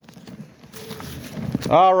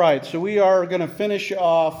All right, so we are going to finish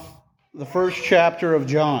off the first chapter of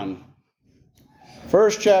John.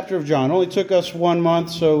 First chapter of John. Only took us 1 month,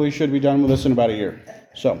 so we should be done with this in about a year.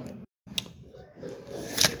 So,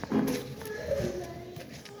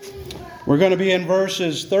 we're going to be in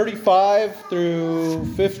verses 35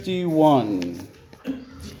 through 51.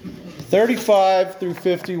 35 through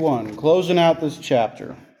 51, closing out this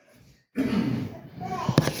chapter.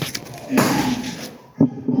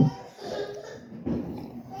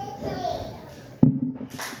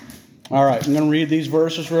 All right, I'm going to read these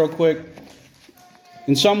verses real quick.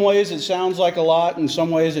 In some ways it sounds like a lot, in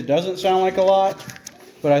some ways it doesn't sound like a lot,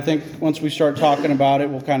 but I think once we start talking about it,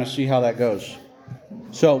 we'll kind of see how that goes.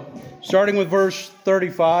 So, starting with verse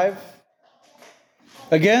 35.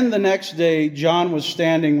 Again, the next day, John was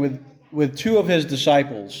standing with two of his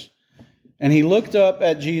disciples, and he looked up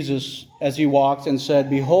at Jesus as he walked and said,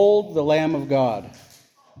 "Behold, the Lamb of God."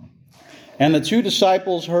 And the two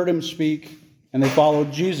disciples heard him speak, and they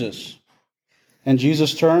followed Jesus. And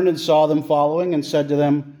Jesus turned and saw them following and said to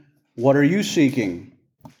them, "What are you seeking?"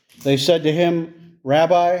 They said to him,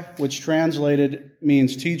 "Rabbi," which translated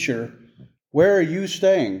means teacher, "where are you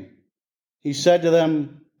staying?" He said to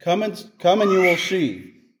them, Come and you will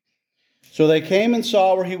see." So they came and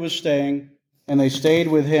saw where he was staying, and they stayed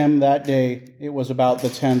with him that day. It was about the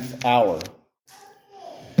 10th hour.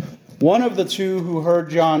 One of the two who heard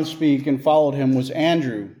John speak and followed him was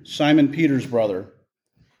Andrew, Simon Peter's brother.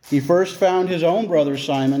 He first found his own brother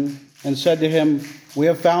Simon and said to him, "We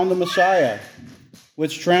have found the Messiah,"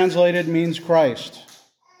 which translated means Christ.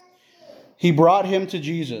 He brought him to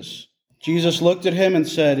Jesus. Jesus looked at him and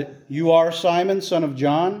said, "You are Simon, son of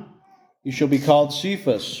John. You shall be called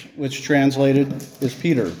Cephas," which translated is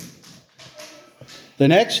Peter. The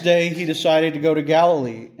next day he decided to go to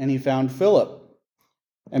Galilee, and he found Philip.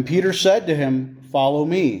 And Peter said to him, "Follow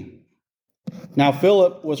me." Now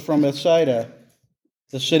Philip was from Bethsaida,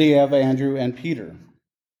 the city of Andrew and Peter.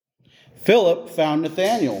 Philip found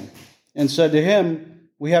Nathanael and said to him,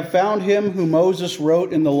 "We have found him who Moses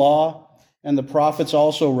wrote in the law, and the prophets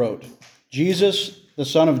also wrote, Jesus, the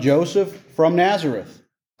son of Joseph, from Nazareth."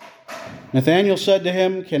 Nathanael said to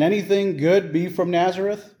him, "Can anything good be from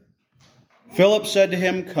Nazareth?" Philip said to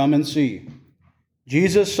him, "Come and see."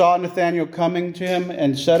 Jesus saw Nathanael coming to him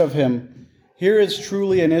and said of him, "Here is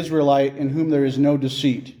truly an Israelite in whom there is no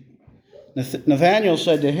deceit." Nathanael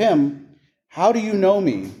said to him, "How do you know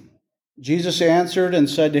me?" Jesus answered and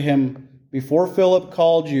said to him, "Before Philip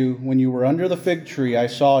called you, when you were under the fig tree, I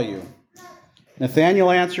saw you."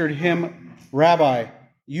 Nathanael answered him, "Rabbi,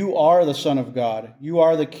 you are the Son of God. You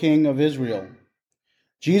are the King of Israel."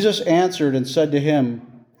 Jesus answered and said to him,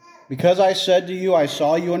 "Because I said to you, I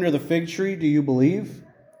saw you under the fig tree, do you believe?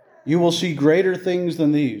 You will see greater things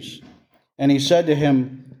than these." And he said to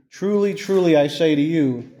him, "Truly, truly, I say to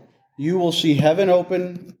you, you will see heaven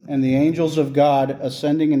open and the angels of God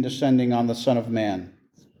ascending and descending on the Son of Man."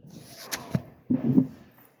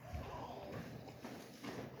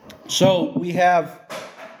 So we have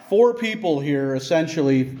four people here,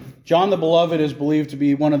 essentially. John the Beloved is believed to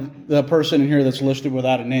be one of the person in here that's listed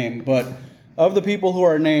without a name. But of the people who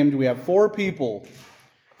are named, we have four people,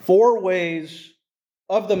 four ways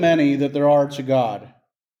of the many that there are to God.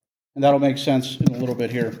 And that'll make sense in a little bit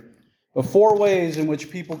here. But four ways in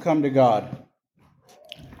which people come to God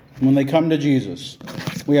when they come to Jesus.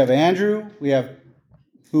 We have Andrew, we have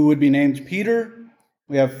who would be named Peter,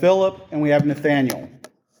 we have Philip, and we have Nathanael.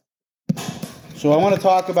 So I want to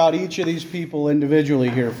talk about each of these people individually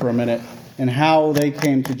here for a minute and how they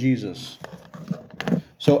came to Jesus.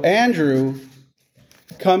 So Andrew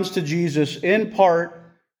comes to Jesus in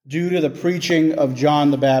part due to the preaching of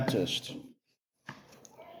John the Baptist.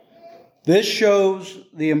 This shows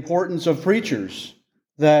the importance of preachers,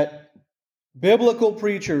 that biblical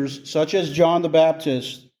preachers such as John the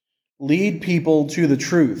Baptist lead people to the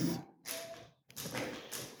truth.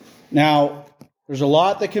 Now, there's a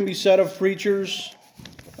lot that can be said of preachers,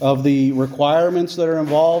 of the requirements that are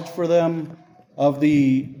involved for them, of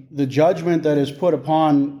the judgment that is put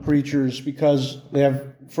upon preachers because they have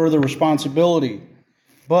further responsibility.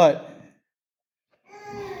 But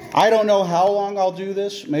I don't know how long I'll do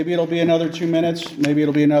this. Maybe it'll be another 2 minutes. Maybe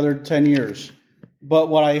it'll be another 10 years. But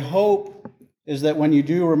what I hope is that when you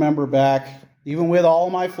do remember back, even with all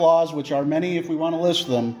my flaws, which are many if we want to list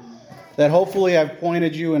them, that hopefully I've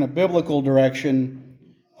pointed you in a biblical direction.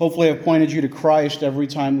 Hopefully I've pointed you to Christ every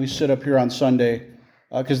time we sit up here on Sunday.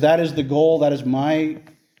 Because that is the goal. That is my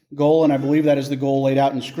goal, and I believe that is the goal laid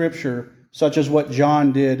out in Scripture, such as what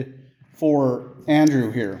John did for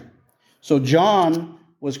Andrew here. So John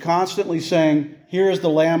was constantly saying, "Here is the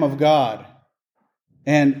Lamb of God."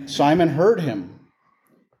 And Simon heard him.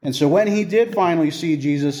 And so when he did finally see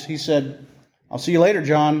Jesus, he said, "I'll see you later,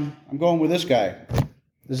 John. I'm going with this guy.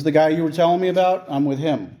 This is the guy you were telling me about. I'm with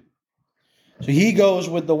him." So he goes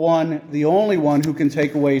with the only one who can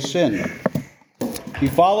take away sin. He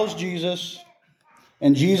follows Jesus,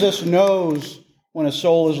 and Jesus knows when a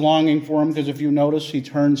soul is longing for him, because if you notice, he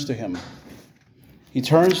turns to him. He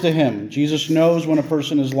turns to him. Jesus knows when a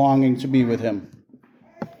person is longing to be with him.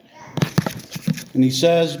 And he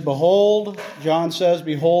says, "Behold," John says,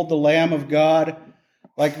 "behold the Lamb of God."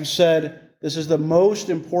 Like you said, this is the most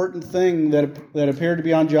important thing that appeared to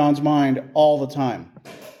be on John's mind all the time.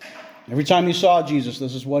 Every time he saw Jesus,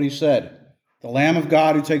 this is what he said: "The Lamb of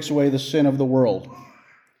God who takes away the sin of the world."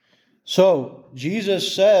 So,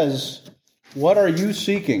 Jesus says, what are you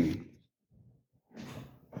seeking?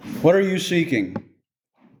 What are you seeking?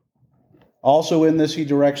 Also in this, he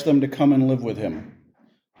directs them to come and live with him.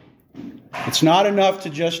 It's not enough to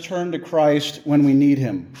just turn to Christ when we need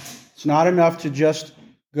him. It's not enough to just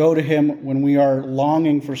go to him when we are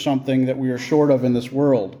longing for something that we are short of in this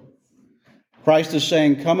world. Christ is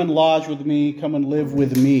saying, "Come and lodge with me, come and live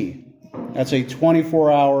with me." That's a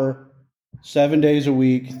 24-hour, 7 days a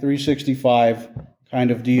week, 365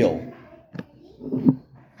 kind of deal.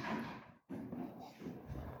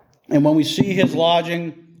 And when we see his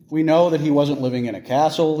lodging, we know that he wasn't living in a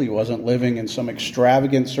castle. He wasn't living in some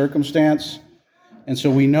extravagant circumstance. And so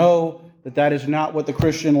we know that that is not what the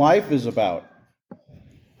Christian life is about.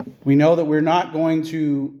 We know that we're not going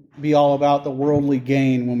to be all about the worldly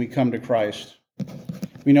gain when we come to Christ.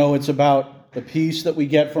 We know it's about the peace that we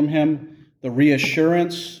get from him, the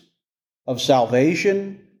reassurance of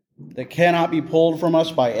salvation that cannot be pulled from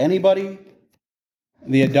us by anybody,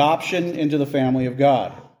 the adoption into the family of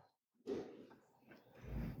God.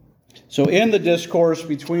 So in the discourse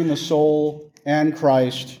between the soul and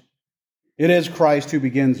Christ, it is Christ who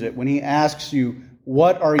begins it. When he asks you,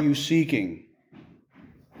 "What are you seeking?"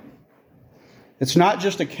 It's not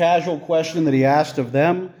just a casual question that he asked of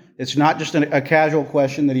them. It's not just a casual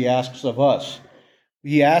question that he asks of us.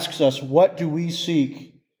 He asks us, what do we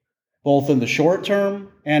seek, both in the short term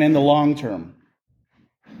and in the long term?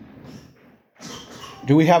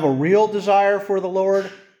 Do we have a real desire for the Lord,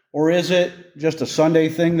 or is it just a Sunday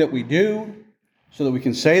thing that we do so that we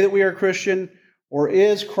can say that we are Christian? Or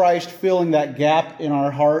is Christ filling that gap in our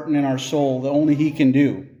heart and in our soul that only he can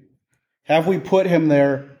do? Have we put him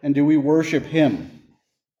there, and do we worship him?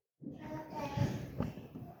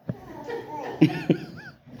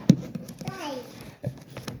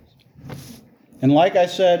 And like I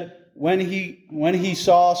said, when he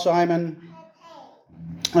saw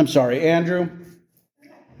Andrew,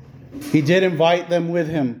 he did invite them with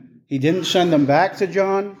him. He didn't send them back to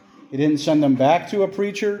John. He didn't send them back to a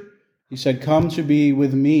preacher. He said, "Come to be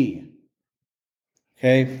with me."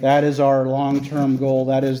 Okay, that is our long-term goal.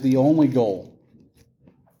 That is the only goal.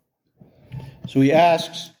 So he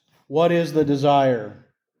asks, what is the desire?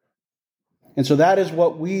 And so that is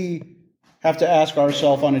what we have to ask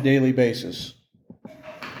ourselves on a daily basis.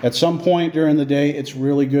 At some point during the day, it's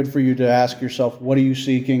really good for you to ask yourself, what are you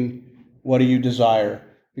seeking? What do you desire?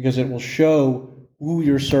 Because it will show who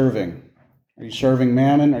you're serving. Are you serving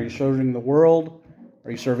mammon? Are you serving the world?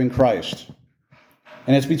 Are you serving Christ?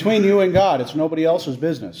 And it's between you and God. It's nobody else's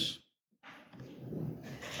business.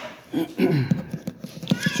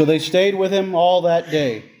 So they stayed with him all that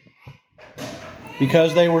day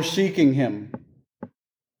because they were seeking him.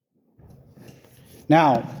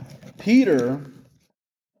 Now, Peter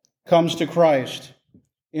comes to Christ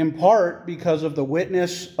in part because of the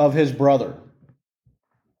witness of his brother.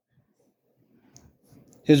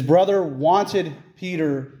 His brother wanted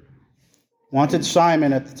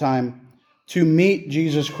Simon at the time, to meet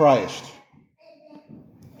Jesus Christ.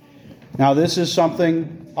 Now, this is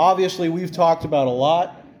something, obviously, we've talked about a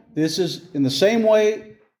lot. This is in the same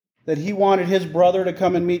way that he wanted his brother to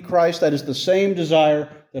come and meet Christ. That is the same desire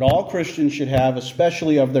that all Christians should have,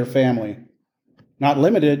 especially of their family. Not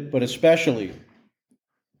limited, but especially.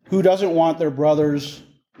 Who doesn't want their brothers,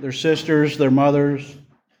 their sisters, their mothers,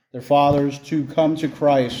 their fathers to come to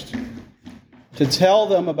Christ, to tell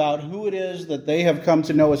them about who it is that they have come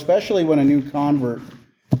to know, especially when a new convert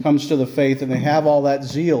comes to the faith and they have all that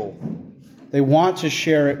zeal. They want to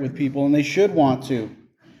share it with people, and they should want to.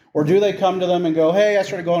 Or do they come to them and go, "Hey, I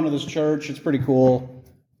started going to this church. It's pretty cool.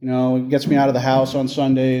 You know, it gets me out of the house on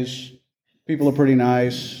Sundays. People are pretty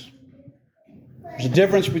nice." There's a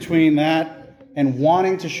difference between that and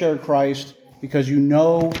wanting to share Christ because you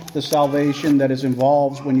know the salvation that is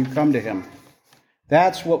involved when you come to him.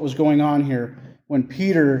 That's what was going on here when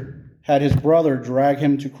Peter had his brother drag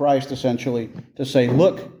him to Christ, essentially, to say,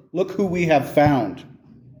 look who we have found.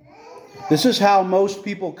 This is how most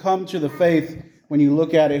people come to the faith when you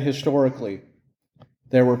look at it historically.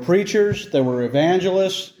 There were preachers, there were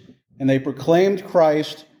evangelists, and they proclaimed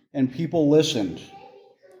Christ, and people listened.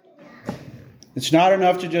 It's not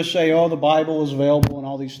enough to just say, oh, the Bible is available in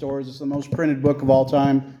all these stores. It's the most printed book of all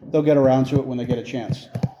time. They'll get around to it when they get a chance.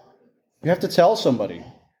 You have to tell somebody.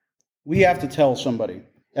 We have to tell somebody.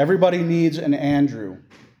 Everybody needs an Andrew.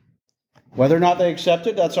 Whether or not they accept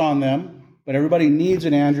it, that's on them. But everybody needs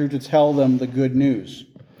an Andrew to tell them the good news.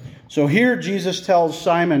 So here Jesus tells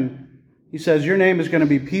Simon, he says, your name is going to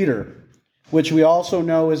be Peter, which we also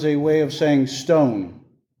know is a way of saying stone.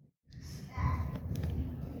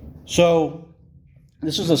 So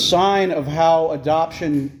this is a sign of how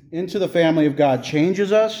adoption into the family of God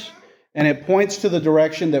changes us, and it points to the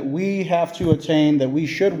direction that we have to attain, that we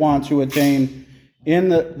should want to attain in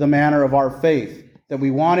the manner of our faith, that we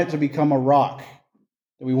want it to become a rock,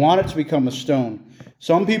 that we want it to become a stone.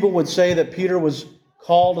 Some people would say that Peter was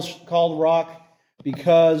called rock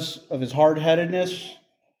because of his hard-headedness,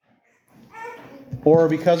 or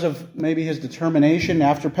because of maybe his determination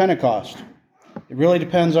after Pentecost. It really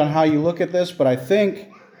depends on how you look at this, but I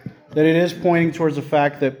think that it is pointing towards the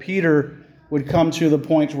fact that Peter would come to the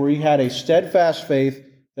point where he had a steadfast faith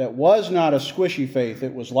that was not a squishy faith.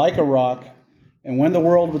 It was like a rock, and when the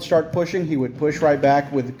world would start pushing, he would push right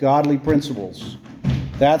back with godly principles.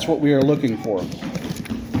 That's what we are looking for.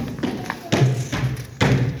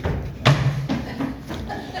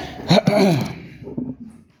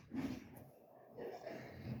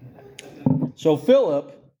 So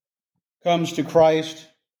Philip comes to Christ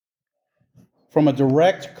from a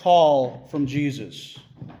direct call from Jesus.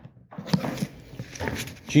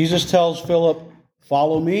 Jesus tells Philip,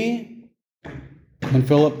 follow me, and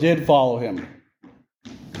Philip did follow him.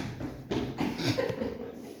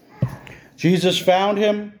 Jesus found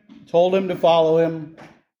him, told him to follow him,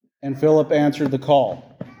 and Philip answered the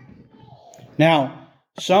call. Now,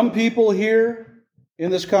 some people here in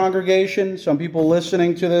this congregation, some people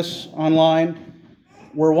listening to this online,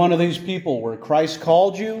 were one of these people where Christ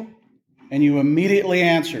called you and you immediately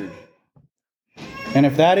answered. And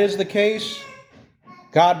if that is the case,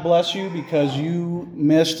 God bless you, because you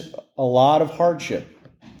missed a lot of hardship.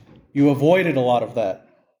 You avoided a lot of that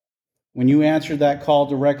when you answered that call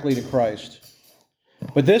directly to Christ.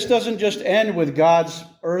 But this doesn't just end with God's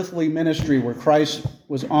earthly ministry where Christ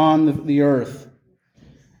was on the earth.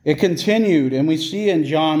 It continued, and we see in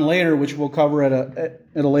John later, which we'll cover at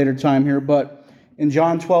a later time here, but in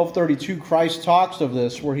John 12:32, Christ talks of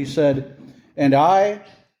this, where he said, and I,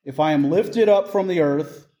 if I am lifted up from the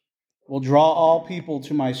earth, will draw all people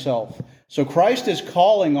to myself. So Christ is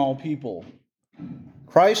calling all people.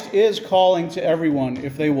 Christ is calling to everyone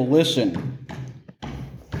if they will listen.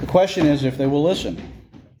 The question is if they will listen.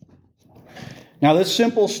 Now, this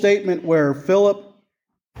simple statement where Philip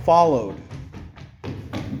followed.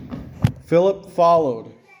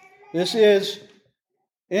 This is,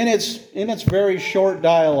 in its very short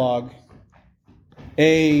dialogue,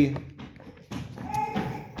 an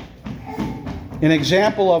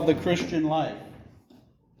example of the Christian life.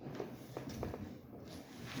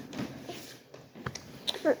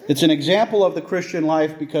 It's an example of the Christian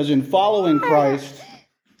life because in following Christ,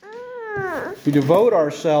 we devote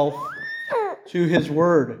ourselves to His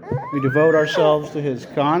Word. We devote ourselves to His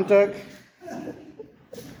conduct.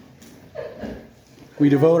 We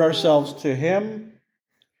devote ourselves to Him,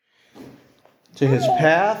 to His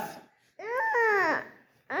path.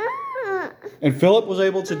 And Philip was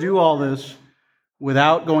able to do all this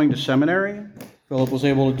without going to seminary. Philip was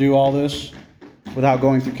able to do all this without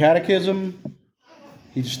going through catechism.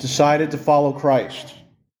 He just decided to follow Christ.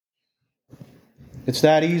 It's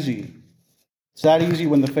that easy. It's that easy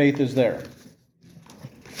when the faith is there.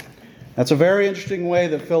 That's a very interesting way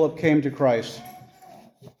that Philip came to Christ,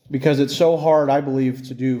 because it's so hard, I believe,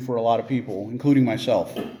 to do for a lot of people, including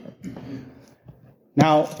myself.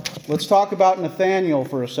 Now, let's talk about Nathanael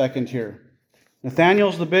for a second here.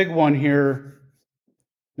 Nathanael's the big one here.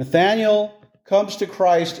 Nathanael comes to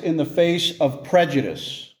Christ in the face of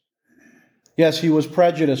prejudice. Yes, he was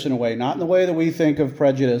prejudiced in a way, not in the way that we think of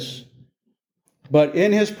prejudice, but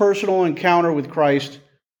in his personal encounter with Christ,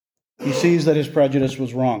 he sees that his prejudice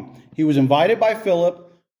was wrong. He was invited by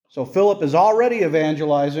Philip, so Philip is already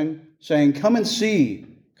evangelizing, saying, come and see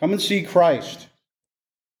Christ.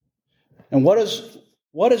 And what does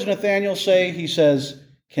Nathanael say? He says,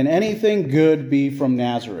 can anything good be from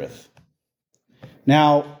Nazareth?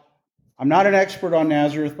 Now, I'm not an expert on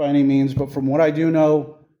Nazareth by any means, but from what I do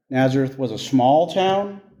know, Nazareth was a small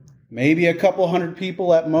town, maybe a couple hundred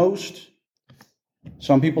people at most.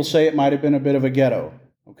 Some people say it might have been a bit of a ghetto,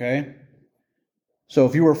 okay? So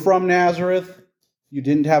if you were from Nazareth, you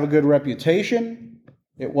didn't have a good reputation.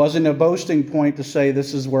 It wasn't a boasting point to say,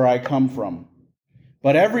 this is where I come from.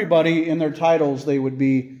 But everybody in their titles, they would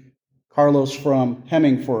be Carlos from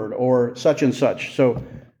Hemingford or such and such. So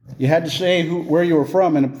you had to say where you were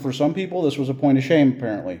from, and for some people, this was a point of shame,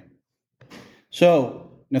 apparently. So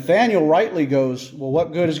Nathanael rightly goes, well,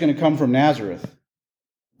 what good is going to come from Nazareth?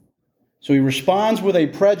 So he responds with a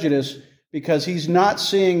prejudice because he's not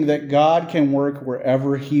seeing that God can work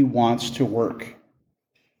wherever he wants to work.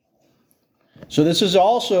 So this is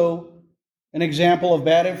also an example of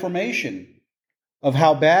bad information, of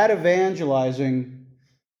how bad evangelizing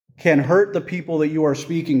can hurt the people that you are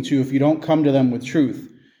speaking to if you don't come to them with truth.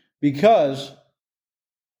 Because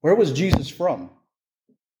where was Jesus from?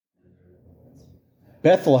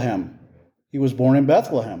 Bethlehem. He was born in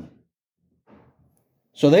Bethlehem.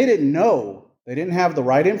 So they didn't know. They didn't have the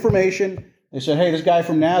right information. They said, hey, this guy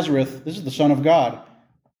from Nazareth, this is the Son of God.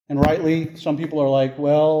 And rightly, some people are like,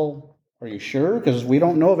 well, are you sure? Because we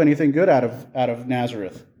don't know of anything good out of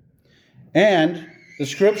Nazareth. And the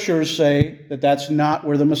scriptures say that that's not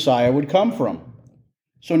where the Messiah would come from.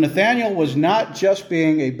 So Nathanael was not just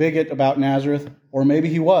being a bigot about Nazareth, or maybe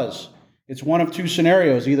he was. It's one of two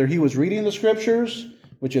scenarios. Either he was reading the scriptures,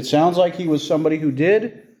 which it sounds like he was somebody who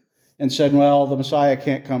did, and said, well, the Messiah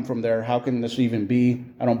can't come from there. How can this even be?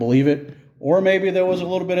 I don't believe it. Or maybe there was a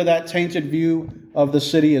little bit of that tainted view of the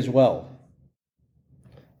city as well.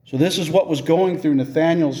 So this is what was going through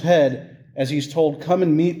Nathanael's head as he's told, come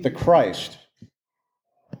and meet the Christ.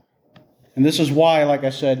 And this is why, like I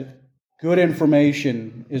said, good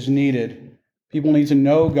information is needed. People need to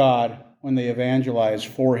know God when they evangelize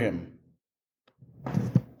for him.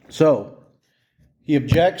 So, he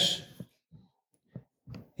objects.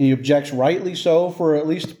 He objects rightly so for at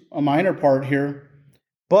least a minor part here.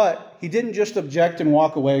 But he didn't just object and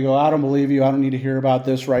walk away, go, I don't believe you, I don't need to hear about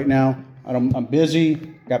this right now. I'm busy,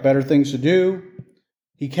 got better things to do.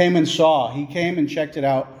 He came and saw. He came and checked it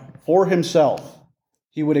out for himself.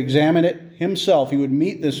 He would examine it himself. He would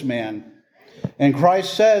meet this man. And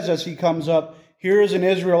Christ says as he comes up, here is an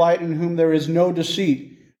Israelite in whom there is no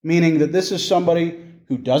deceit, meaning that this is somebody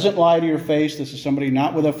who doesn't lie to your face. This is somebody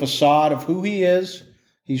not with a facade of who he is.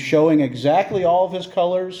 He's showing exactly all of his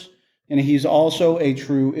colors, and he's also a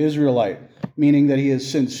true Israelite, meaning that he is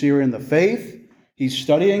sincere in the faith. He's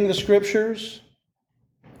studying the scriptures,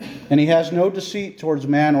 and he has no deceit towards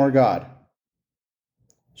man or God.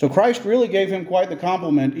 So Christ really gave him quite the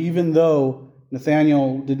compliment, even though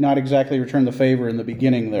Nathanael did not exactly return the favor in the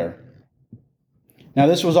beginning there. Now,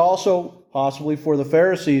 this was also possibly for the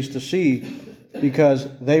Pharisees to see, because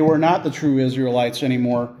they were not the true Israelites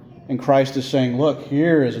anymore, and Christ is saying, look,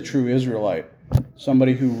 here is a true Israelite,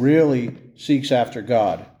 somebody who really seeks after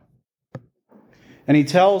God. And he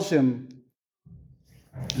tells him,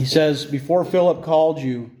 he says, before Philip called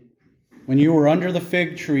you, when you were under the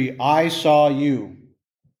fig tree, I saw you.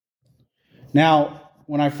 Now,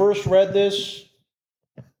 when I first read this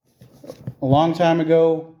a long time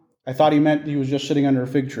ago, I thought he meant he was just sitting under a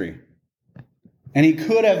fig tree. And he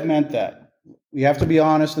could have meant that. We have to be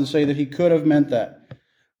honest and say that he could have meant that.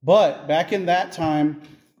 But back in that time,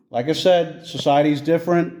 like I said, society's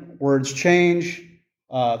different, words change,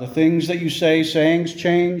 the things that you say, sayings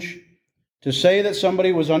change. To say that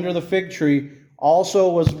somebody was under the fig tree also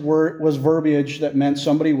was verbiage that meant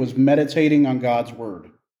somebody was meditating on God's word.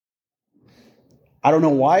 I don't know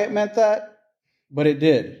why it meant that, but it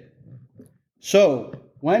did. So,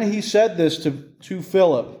 when he said this to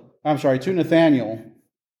Nathanael,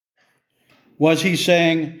 was he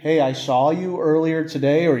saying, hey, I saw you earlier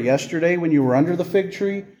today or yesterday when you were under the fig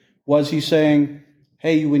tree? Was he saying,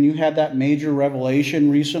 hey, when you had that major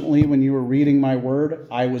revelation recently when you were reading my word,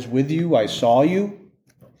 I was with you, I saw you?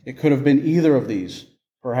 It could have been either of these,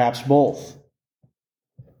 perhaps both.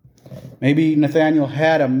 Maybe Nathanael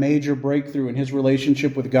had a major breakthrough in his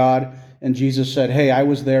relationship with God, and Jesus said, hey, I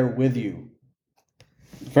was there with you.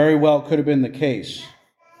 Very well could have been the case.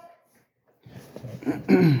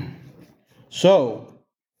 So,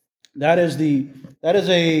 that is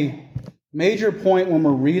a major point when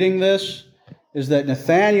we're reading this, is that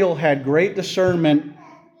Nathanael had great discernment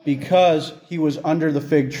because he was under the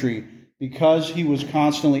fig tree, because he was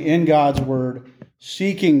constantly in God's word,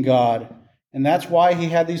 seeking God. And that's why he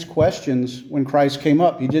had these questions when Christ came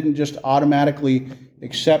up. He didn't just automatically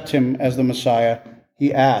accept him as the Messiah.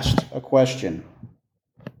 He asked a question.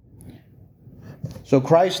 So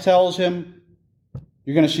Christ tells him,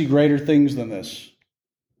 you're going to see greater things than this.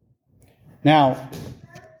 Now,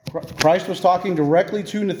 Christ was talking directly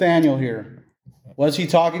to Nathanael here. Was he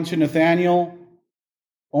talking to Nathanael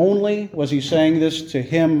only? Was he saying this to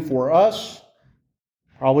him for us?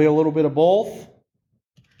 Probably a little bit of both.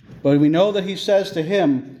 But we know that he says to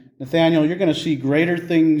him, Nathanael, you're going to see greater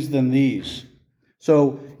things than these.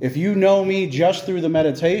 So if you know me just through the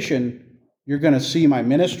meditation, you're going to see my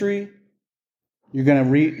ministry. You're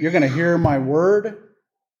going to hear my word.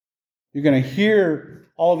 You're going to hear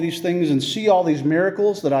all of these things and see all these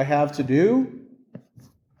miracles that I have to do.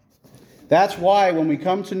 That's why when we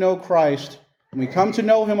come to know Christ, when we come to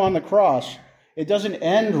know him on the cross, it doesn't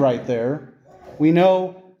end right there. We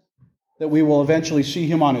know that we will eventually see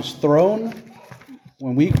him on his throne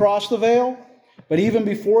when we cross the veil. But even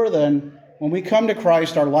before then, when we come to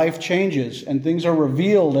Christ, our life changes and things are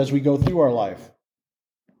revealed as we go through our life.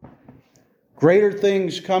 Greater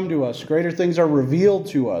things come to us. Greater things are revealed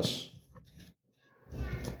to us.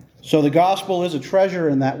 So the gospel is a treasure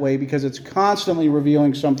in that way because it's constantly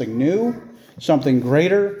revealing something new, something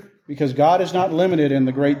greater, because God is not limited in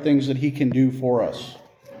the great things that he can do for us.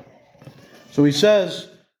 So he says,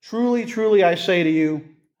 truly, truly, I say to you,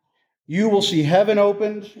 you will see heaven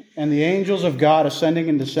opened and the angels of God ascending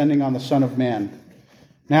and descending on the Son of Man.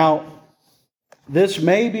 Now, this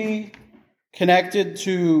may be connected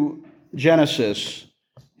to Genesis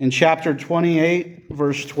in chapter 28,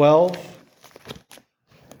 verse 12.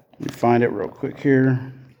 Let me find it real quick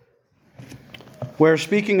here. Where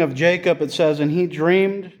speaking of Jacob, it says, and he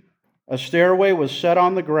dreamed a stairway was set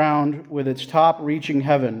on the ground with its top reaching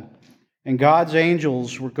heaven, and God's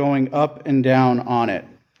angels were going up and down on it.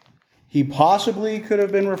 He possibly could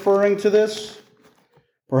have been referring to this.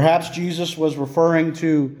 Perhaps Jesus was referring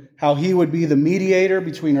to how he would be the mediator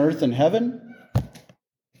between earth and heaven.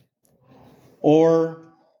 Or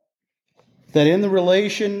that in the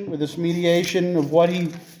relation with this mediation of what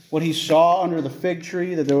he saw under the fig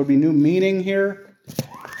tree, that there would be new meaning here.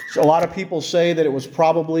 So a lot of people say that it was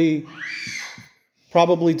probably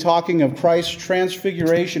talking of Christ's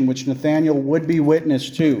transfiguration, which Nathanael would be witness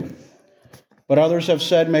to. But others have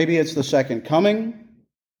said maybe it's the second coming.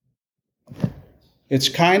 It's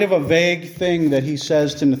kind of a vague thing that he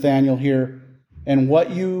says to Nathanael here. And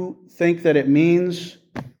what you think that it means,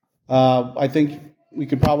 I think we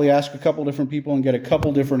could probably ask a couple different people and get a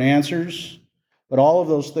couple different answers. But all of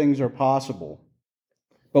those things are possible.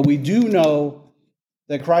 But we do know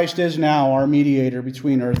that Christ is now our mediator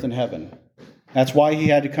between earth and heaven. That's why he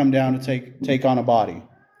had to come down to take on a body.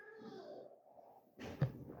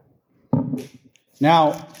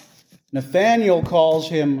 Now, Nathanael calls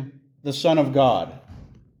him the Son of God.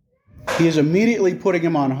 He is immediately putting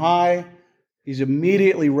him on high. He's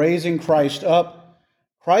immediately raising Christ up.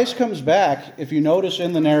 Christ comes back, if you notice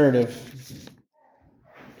in the narrative.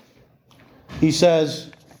 He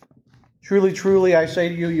says, truly, truly, I say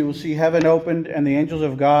to you, you will see heaven opened and the angels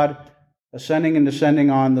of God ascending and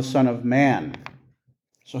descending on the Son of Man.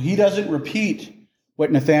 So he doesn't repeat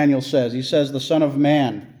what Nathanael says. He says the Son of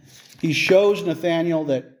Man. He shows Nathanael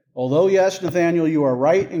that, although, yes, Nathanael, you are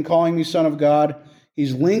right in calling me Son of God,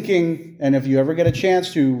 he's linking, and if you ever get a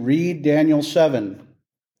chance to read Daniel 7,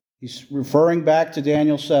 he's referring back to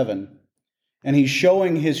Daniel 7, and he's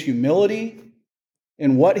showing his humility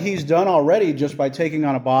in what he's done already just by taking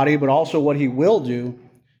on a body, but also what he will do.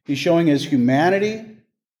 He's showing his humanity,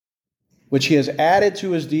 which he has added to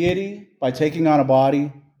his deity by taking on a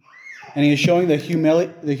body, and he is showing the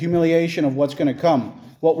humiliation of what's going to come.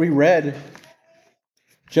 What we read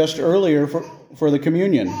just earlier for the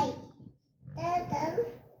communion.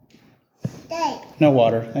 No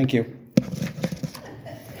water, thank you.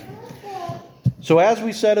 So as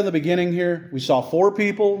we said in the beginning here, we saw 4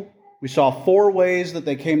 people. We saw 4 ways that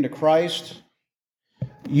they came to Christ.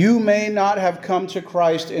 You may not have come to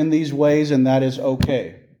Christ in these ways, and that is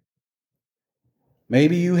okay.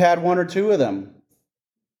 Maybe you had 1 or 2 of them.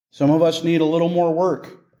 Some of us need a little more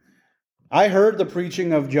work. I heard the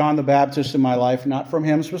preaching of John the Baptist in my life, not from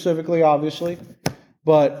him specifically, obviously,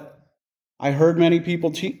 but I heard many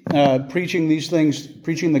people preaching these things,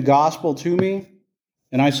 preaching the gospel to me,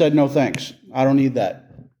 and I said, no thanks. I don't need that.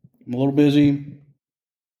 I'm a little busy.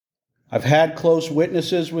 I've had close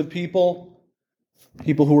witnesses with people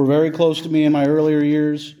who were very close to me in my earlier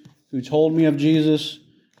years, who told me of Jesus,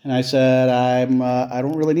 and I said, I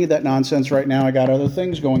don't really need that nonsense right now. I got other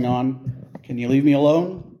things going on. Can you leave me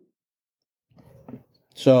alone?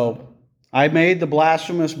 So I made the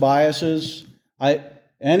blasphemous biases.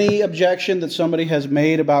 Any objection that somebody has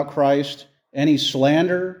made about Christ, any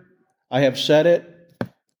slander, I have said it,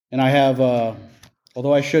 and I have,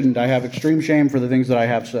 although I shouldn't, I have extreme shame for the things that I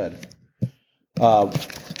have said.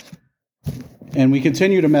 And we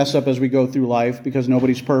continue to mess up as we go through life because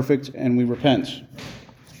nobody's perfect and we repent.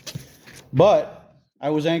 But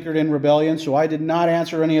I was anchored in rebellion, so I did not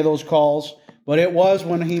answer any of those calls. But it was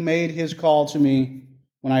when he made his call to me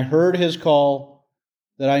when I heard his call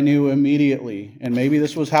that I knew immediately. And maybe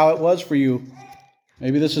this was how it was for you.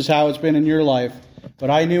 Maybe this is how it's been in your life. But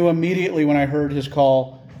I knew immediately when I heard his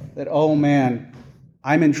call that, oh man,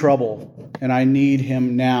 I'm in trouble and I need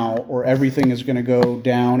him now, or everything is going to go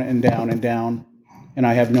down and down and down, and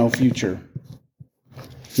I have no future.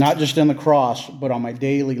 Not just in the cross, but on my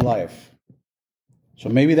daily life. So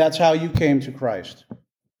maybe that's how you came to Christ.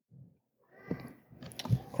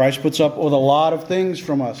 Christ puts up with a lot of things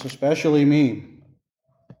from us, especially me,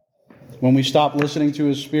 when we stop listening to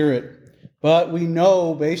his Spirit. But we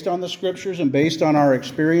know, based on the Scriptures and based on our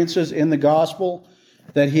experiences in the gospel,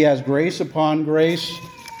 that he has grace upon grace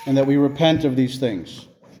and that we repent of these things.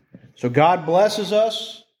 So God blesses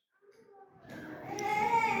us.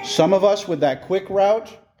 Some of us with that quick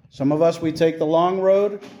route. Some of us, we take the long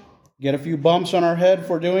road, get a few bumps on our head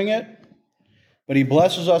for doing it. But he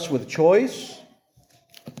blesses us with choice.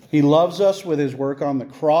 He loves us with his work on the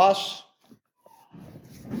cross.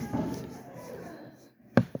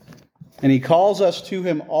 And he calls us to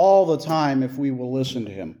him all the time if we will listen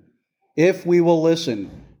to him. If we will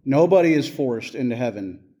listen. Nobody is forced into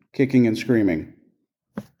heaven, kicking and screaming.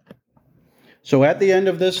 So at the end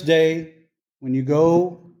of this day, when you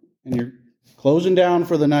go and you're closing down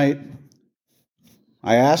for the night,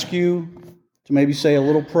 I ask you to maybe say a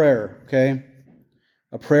little prayer, okay?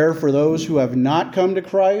 A prayer for those who have not come to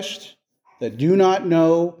Christ, that do not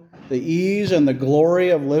know the ease and the glory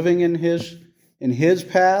of living in his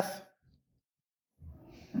path.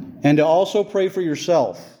 And to also pray for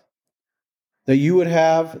yourself, that you would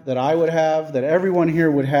have, that I would have, that everyone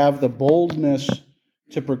here would have the boldness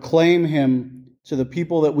to proclaim him to the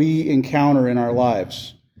people that we encounter in our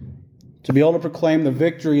lives. To be able to proclaim the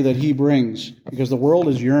victory that he brings, because the world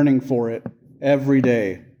is yearning for it every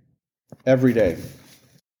day. Every day.